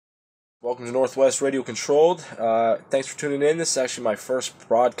Welcome to Northwest Radio Controlled. Thanks for tuning in. This is actually my first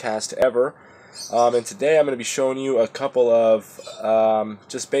broadcast ever. And today I'm going to be showing you a couple of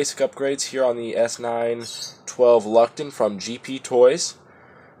just basic upgrades here on the s912 Luctan from Gptoys.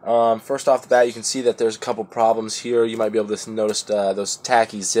 First off the bat, you can see that there's a couple problems here. You might be able to notice those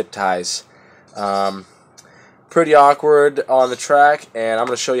tacky zip ties. Pretty awkward on the track, and I'm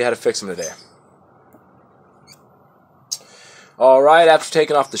going to show you how to fix them today. Alright, after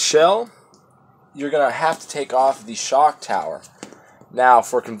taking off the shell, you're going to have to take off the shock tower. Now,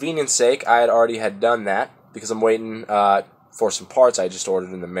 for convenience sake, I already had done that because I'm waiting for some parts I just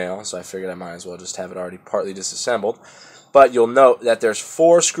ordered in the mail, so I figured I might as well just have it already partly disassembled. But you'll note that there's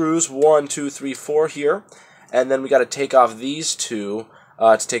 4 screws, 1, 2, 3, 4 here, and then we got to take off these 2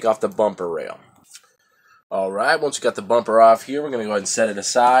 to take off the bumper rail. Alright, once we got the bumper off here, we're going to go ahead and set it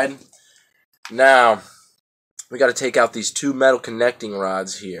aside. Now, we got to take out these 2 metal connecting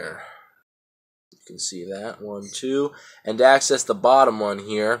rods here. You can see that, 1, 2. And to access the bottom one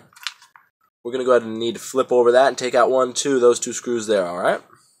here, we're going to go ahead and need to flip over that and take out 1, 2, those 2 screws there, alright?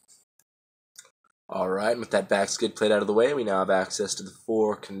 Alright, with that back skid plate out of the way, we now have access to the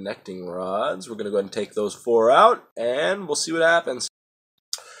 4 connecting rods. We're going to go ahead and take those 4 out, and we'll see what happens.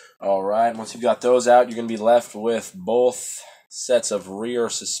 Alright, once you've got those out, you're going to be left with both sets of rear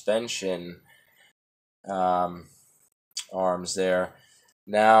suspension arms there.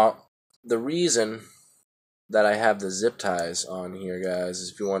 Now, the reason that I have the zip ties on here, guys, is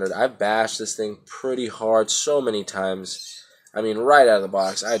if you wondered, I've bashed this thing pretty hard so many times. I mean, right out of the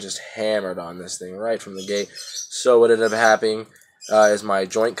box, I just hammered on this thing right from the gate. So what ended up happening is my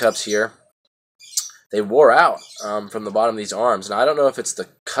joint cups here, they wore out from the bottom of these arms. Now, I don't know if it's the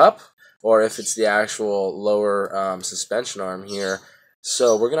cup or if it's the actual lower suspension arm here.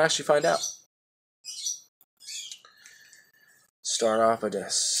 So we're going to actually find out. Start off by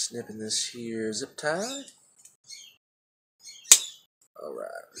just snipping this here zip tie.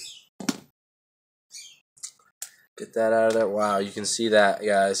 Alright. Get that out of there. Wow, you can see that,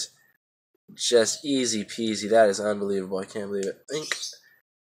 guys. Just easy peasy. That is unbelievable. I can't believe it. I think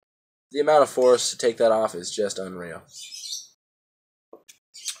the amount of force to take that off is just unreal.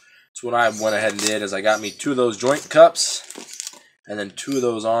 So what I went ahead and did is I got me 2 of those joint cups and then 2 of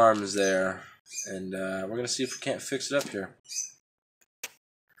those arms there. And we're going to see if we can't fix it up here.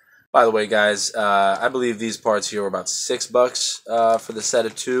 By the way, guys, I believe these parts here were about $6 for the set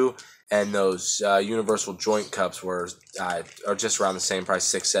of 2, and those universal joint cups are just around the same price,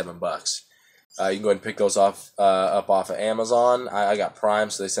 $6, $7. You can go ahead and pick those up off of Amazon. I got Prime,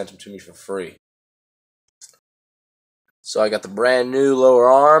 so they sent them to me for free. So I got the brand new lower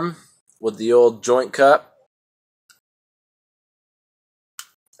arm with the old joint cup.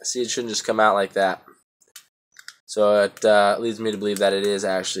 See, it shouldn't just come out like that. So it leads me to believe that it is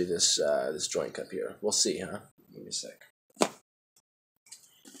actually this this joint cup here. We'll see, huh? Give me a sec.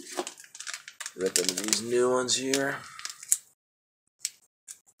 Rip into these new ones here.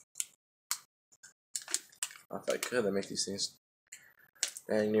 If I could, I'd make these things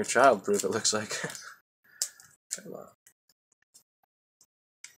dang near childproof, it looks like. Come on.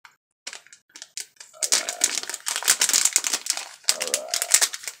 Alright.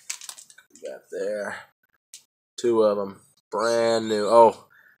 We got there. 2 of them, brand new. Oh,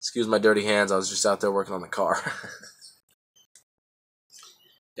 excuse my dirty hands. I was just out there working on the car.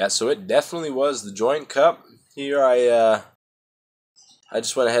 Yeah, so it definitely was the joint cup. Here I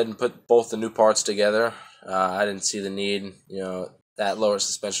just went ahead and put both the new parts together. I didn't see the need. You know, that lower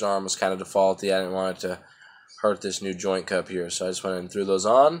suspension arm was kind of defaulty. I didn't want it to hurt this new joint cup here, so I just went ahead and threw those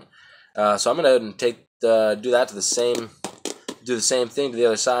on. So I'm gonna do that to the same thing to the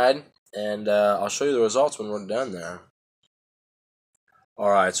other side. And I'll show you the results when we're done there.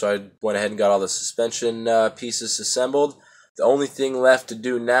 Alright, so I went ahead and got all the suspension pieces assembled. The only thing left to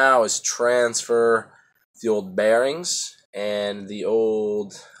do now is transfer the old bearings and the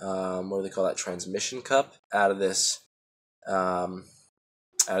old, what do they call that, transmission cup out of this, out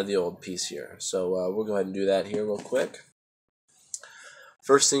of the old piece here. So we'll go ahead and do that here real quick.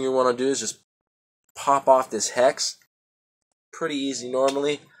 First thing you want to do is just pop off this hex. Pretty easy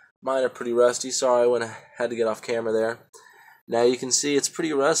normally. Mine are pretty rusty. Sorry, I had to get off camera there. Now you can see it's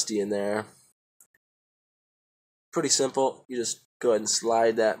pretty rusty in there. Pretty simple. You just go ahead and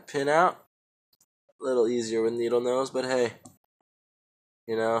slide that pin out. A little easier with needle nose, but hey,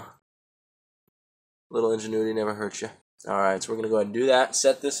 you know, a little ingenuity never hurts you. Alright, so we're going to go ahead and do that.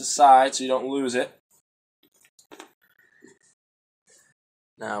 Set this aside so you don't lose it.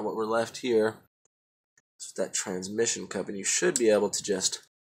 Now what we're left here is that transmission cup, and you should be able to just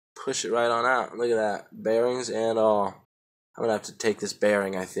push it right on out. Look at that. Bearings and all. I'm gonna have to take this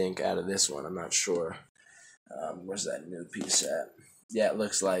bearing, I think, out of this one. I'm not sure. Where's that new piece at? Yeah, it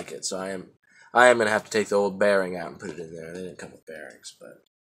looks like it. So I am gonna have to take the old bearing out and put it in there. They didn't come with bearings, but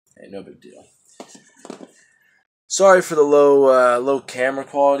hey, no big deal. Sorry for the low camera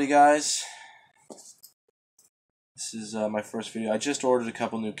quality, guys. This is my first video. I just ordered a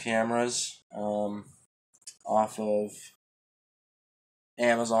couple new cameras off of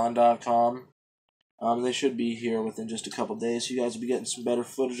Amazon.com. They should be here within just a couple days. So you guys will be getting some better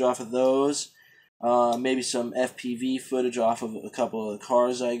footage off of those. Maybe some FPV footage off of a couple of the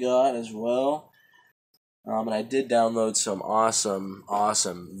cars I got as well. And I did download some awesome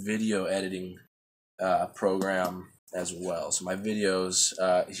video editing program as well. So my videos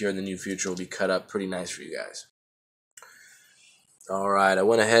here in the near future will be cut up pretty nice for you guys. Alright, I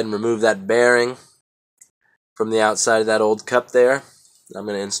went ahead and removed that bearing from the outside of that old cup there. I'm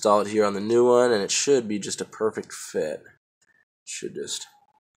going to install it here on the new one, and it should be just a perfect fit. Should just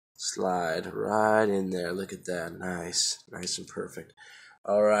slide right in there. Look at that. Nice and perfect.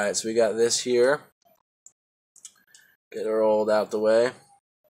 Alright, so we got this here. Get her rolled out the way. You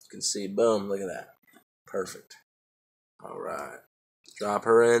can see, boom, look at that. Perfect. Alright. Drop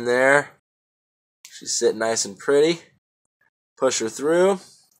her in there. She's sitting nice and pretty. Push her through,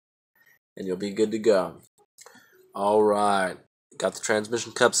 and you'll be good to go. Alright. Got the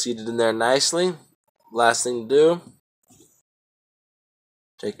transmission cup seated in there nicely. Last thing to do,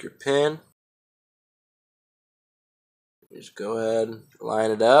 take your pin. Just go ahead and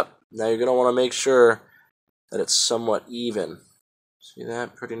line it up. Now you're going to want to make sure that it's somewhat even. See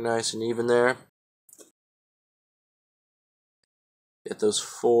that? Pretty nice and even there. Get those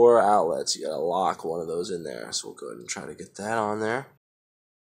 4 outlets. You got to lock one of those in there. So we'll go ahead and try to get that on there.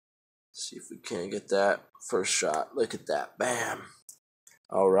 See if we can get that first shot. Look at that. Bam.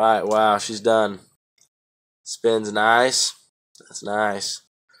 Alright. Wow. She's done. Spins nice. That's nice.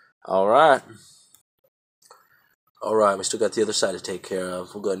 Alright. Alright. We still got the other side to take care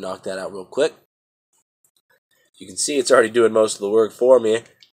of. We'll go ahead and knock that out real quick. You can see it's already doing most of the work for me.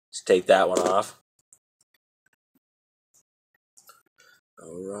 Just take that one off.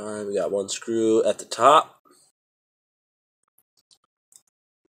 Alright. We got one screw at the top.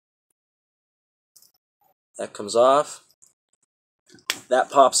 That comes off. That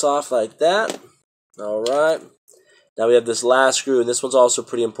pops off like that. Alright. Now we have this last screw, and this one's also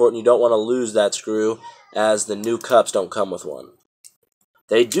pretty important. You don't want to lose that screw, as the new cups don't come with one.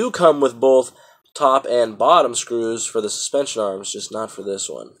 They do come with both top and bottom screws for the suspension arms, just not for this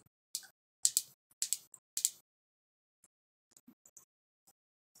one.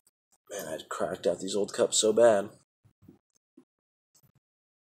 Man, I'd cracked out these old cups so bad.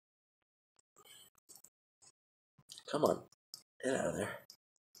 Come on. Get out of there.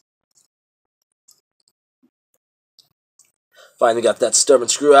 Finally got that stubborn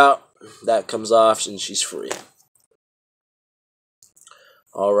screw out. That comes off and she's free.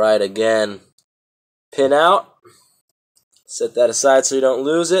 Alright, again. Pin out. Set that aside so you don't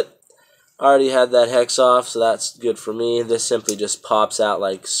lose it. I already had that hex off, so that's good for me. This simply just pops out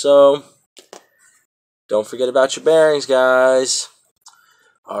like so. Don't forget about your bearings, guys.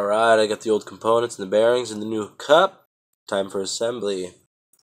 Alright, I got the old components and the bearings and the new cup. Time for assembly.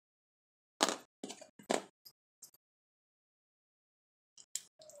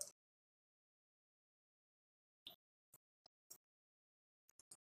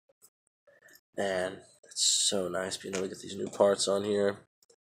 Man, that's so nice being able to get these new parts on here.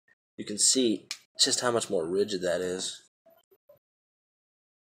 You can see just how much more rigid that is.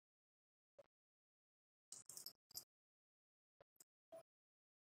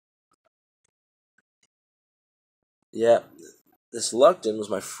 Yeah, this Luctan was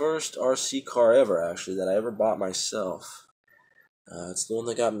my first RC car ever, actually, that I ever bought myself. It's the one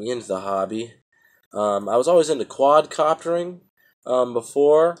that got me into the hobby. I was always into quadcoptering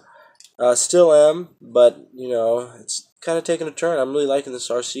before. Still am, but, you know, it's kind of taking a turn. I'm really liking this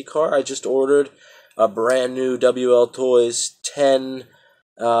RC car. I just ordered a brand new Gptoys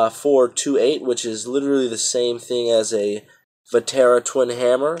 10428, which is literally the same thing as a Vatera twin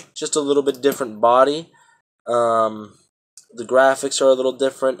hammer, just a little bit different body. The graphics are a little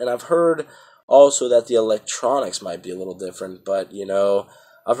different, and I've heard also that the electronics might be a little different, but, you know,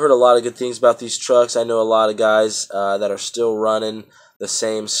 I've heard a lot of good things about these trucks. I know a lot of guys that are still running the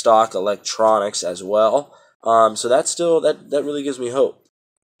same stock electronics as well. So that's still, that really gives me hope.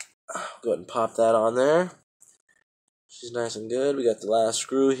 Go ahead and pop that on there. She's nice and good. We got the last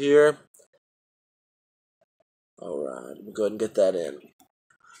screw here. Alright, we'll go ahead and get that in.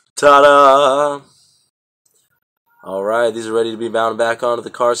 Ta-da! Alright, these are ready to be mounted back onto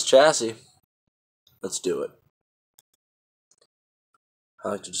the car's chassis. Let's do it. I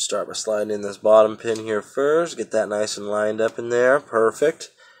like to just start by sliding in this bottom pin here first. Get that nice and lined up in there. Perfect.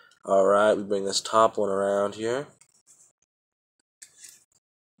 Alright, we bring this top one around here.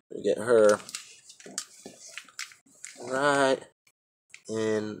 We get her right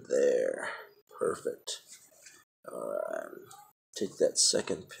in there. Perfect. Alright. Take that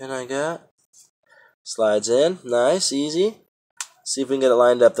second pin I got. Slides in. Nice, easy. See if we can get it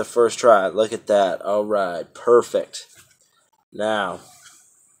lined up the first try. Look at that. Alright, perfect. Now,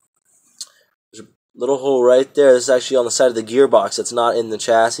 there's a little hole right there. This is actually on the side of the gearbox. That's not in the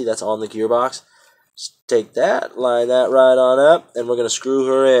chassis. That's on the gearbox. Just take that, line that right on up, and we're going to screw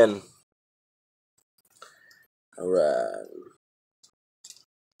her in. Alright.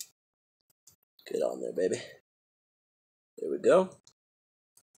 Get on there, baby. There we go.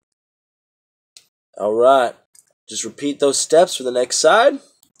 Alright. Just repeat those steps for the next side.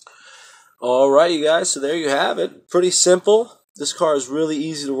 Alright, you guys, so there you have it. Pretty simple. This car is really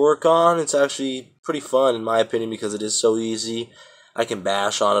easy to work on. It's actually pretty fun, in my opinion, because it is so easy. I can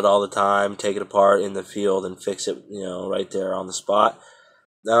bash on it all the time, take it apart in the field, and fix it, right there on the spot.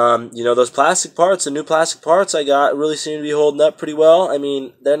 Those plastic parts, the new plastic parts I got, really seem to be holding up pretty well. I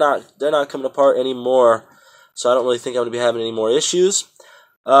mean, they're not coming apart anymore, so I don't really think I'm going to be having any more issues.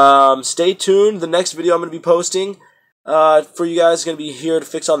 Stay tuned. The next video I'm going to be posting for you guys is going to be here to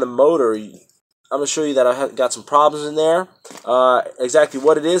fix on the motor. I'm going to show you that I got some problems in there, exactly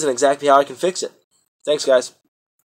what it is and exactly how I can fix it. Thanks, guys.